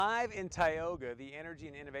Live in Tioga, the energy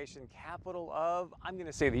and innovation capital of, I'm going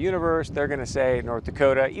to say the universe, they're going to say North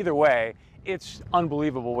Dakota. Either way, it's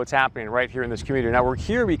unbelievable what's happening right here in this community. Now we're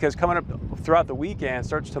here because coming up throughout the weekend,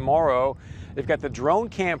 starts tomorrow, they've got the drone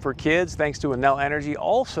camp for kids thanks to Enel Energy.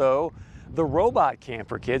 Also, the robot camp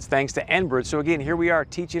for kids thanks to Enbridge. So again, here we are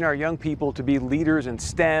teaching our young people to be leaders in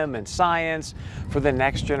STEM and science for the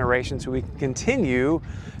next generation so we can continue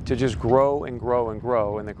to just grow and grow and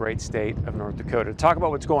grow in the great state of North Dakota. To talk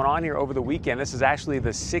about what's going on here over the weekend, this is actually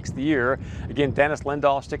the 6th year. Again, Dennis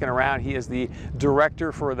Lindahl sticking around. He is the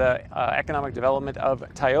director for the economic development of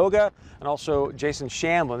Tioga, and also Jason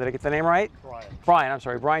Shamblin. Did I get the name right? Brian, I'm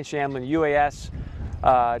sorry, Brian Shamblin, UAS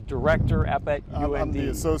director up at UND. I'm the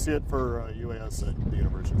associate for UAS at the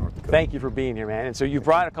University of North Dakota. Thank you for being here, man. And so you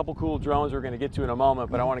brought a couple cool drones we're going to get to in a moment,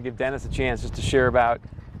 but I want to give Dennis a chance just to share about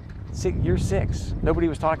year 6. Nobody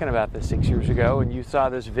was talking about this 6 years ago, and you saw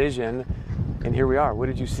this vision, and here we are. What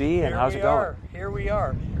did you see, and how's it going? Here we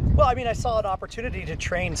are. Well, I mean, I saw an opportunity to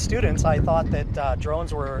train students. I thought that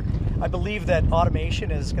drones were, I believe that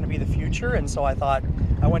automation is going to be the future, and so I thought,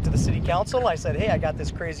 I went to the city council, I said, hey, I got this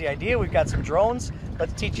crazy idea, we've got some drones,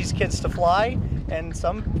 let's teach these kids to fly, and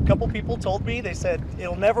couple people told me, they said,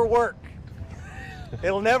 it'll never work.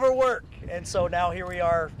 It'll never work. And so now here we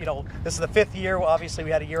are, you know, this is the 5th year. Well, obviously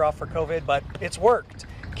we had a year off for COVID, but it's worked.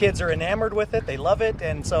 Kids are enamored with it, they love it,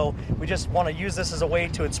 and so we just want to use this as a way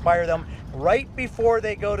to inspire them right before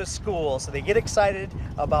they go to school so they get excited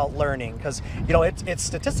about learning, because you know it's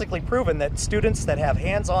statistically proven that students that have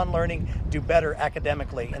hands-on learning do better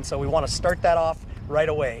academically, and so we want to start that off right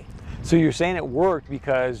away. So you're saying it worked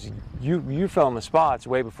because you film the spots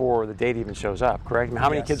way before the date even shows up, correct? I mean, how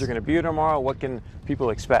many kids are going to be here tomorrow? What can people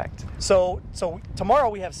expect? So tomorrow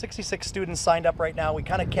we have 66 students signed up right now. We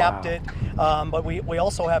kind of capped it, but we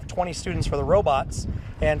also have 20 students for the robots.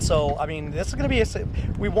 And so, I mean, this is going to be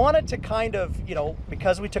we wanted to kind of, you know,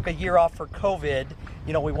 because we took a year off for COVID,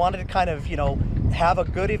 you know, we wanted to kind of, you know, have a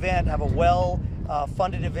good event, have a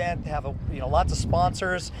funded event, have lots of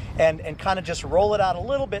sponsors, and kind of just roll it out a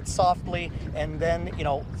little bit softly, and then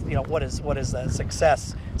what is the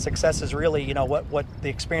success? Success is really what the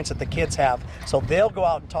experience that the kids have. So they'll go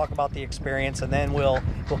out and talk about the experience, and then we'll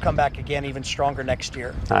come back again even stronger next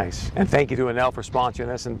year. Nice, and thank you to Enel for sponsoring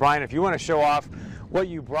this. And Brian, if you want to show off what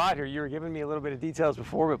you brought here, you were giving me a little bit of details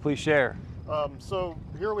before, but please share. So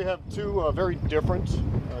here we have two very different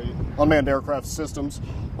unmanned aircraft systems.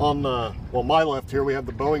 On my left here we have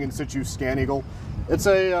the Boeing In Situ ScanEagle. It's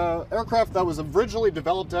a aircraft that was originally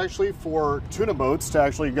developed actually for tuna boats to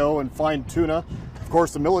actually go and find tuna. Of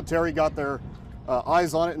course, the military got their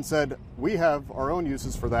eyes on it and said, we have our own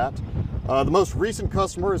uses for that. The most recent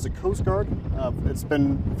customer is the Coast Guard. It's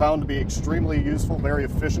been found to be extremely useful, very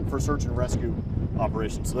efficient for search and rescue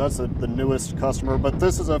operations. So that's the newest customer, but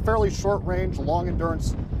this is a fairly short range, long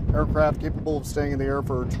endurance aircraft capable of staying in the air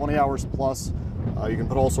for 20 hours plus. You can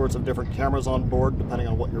put all sorts of different cameras on board depending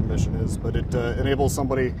on what your mission is, but it enables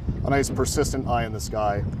somebody a nice persistent eye in the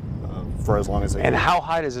sky for as long as they can. And how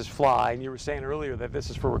high does this fly? And you were saying earlier that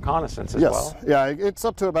this is for reconnaissance as well. Yes, yeah, it's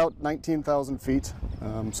up to about 19,000 feet,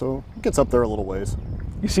 so it gets up there a little ways.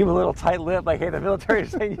 You seem a little tight-lipped, like, hey, the military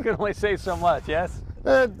is saying you can only say so much, yes?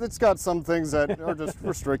 It's got some things that are just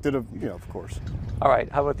restricted, of course. All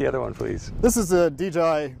right, how about the other one, please? This is a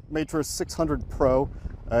DJI Matrix 600 Pro.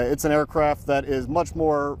 It's an aircraft that is much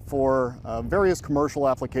more for various commercial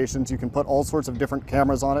applications. You can put all sorts of different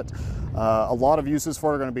cameras on it. A lot of uses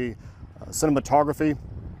for it are going to be cinematography,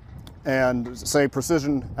 and say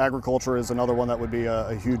precision agriculture is another one that would be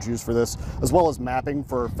a huge use for this, as well as mapping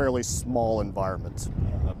for fairly small environments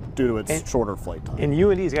due to its shorter flight time. And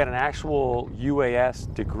UND's got an actual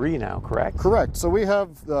UAS degree now, correct? Correct. So we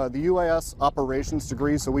have the UAS operations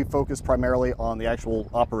degree, so we focus primarily on the actual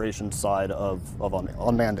operations side of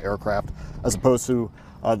unmanned aircraft, as opposed to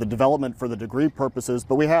the development for the degree purposes,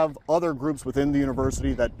 but we have other groups within the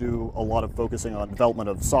university that do a lot of focusing on development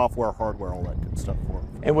of software, hardware, all that good stuff for them.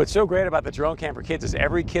 And what's so great about the Drone Camp for Kids is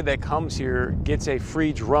every kid that comes here gets a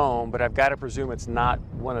free drone, but I've got to presume it's not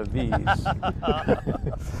one of these.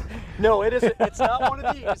 No, it isn't. It's not one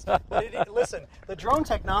of these. But listen, the drone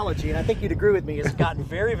technology, and I think you'd agree with me, has gotten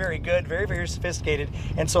very, very good, very, very sophisticated.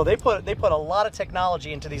 And so they put a lot of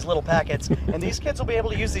technology into these little packets, and these kids will be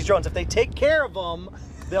able to use these drones. If they take care of them,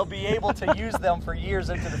 they'll be able to use them for years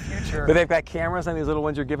into the future. But they've got cameras on these little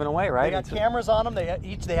ones you're giving away, right? They got cameras on them. They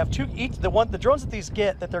have two. The drones that these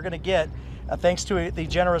that they're going to get, thanks to the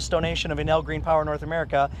generous donation of Enel Green Power North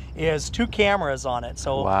America, is 2 cameras on it.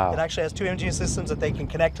 So it actually has 2 imaging systems that they can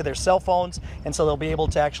connect to their cell phones, and so they'll be able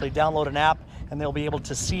to actually download an app and they'll be able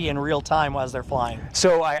to see in real time as they're flying.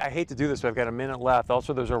 So I hate to do this, but I've got a minute left.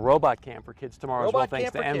 Also, there's a robot camp for kids tomorrow as well, Robot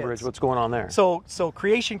thanks camp to for Enbridge. kids. What's going on there? So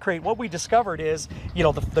Creation Crate, what we discovered is, you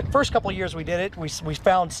know, the first couple of years we did it, we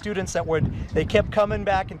found students that they kept coming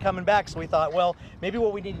back and coming back. So we thought, well, maybe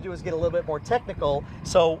what we need to do is get a little bit more technical.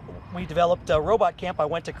 So we developed a robot camp. I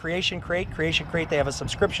went to Creation Crate. Creation Crate, they have a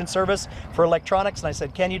subscription service for electronics, and I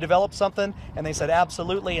said, can you develop something? And they said,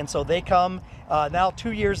 absolutely. And so they come, now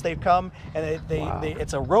 2 years they've come, and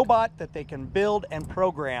it's a robot that they can build and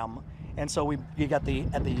program. And so you got the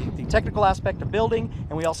technical aspect of building,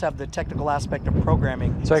 and we also have the technical aspect of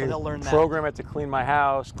programming. So I can they'll learn that. program it to clean my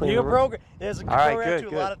house, clean You the can room. program. There's a All right, program good,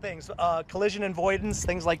 to a lot of things. Collision avoidance,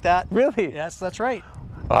 things like that. Really? Yes, that's right.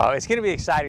 It's going to be exciting.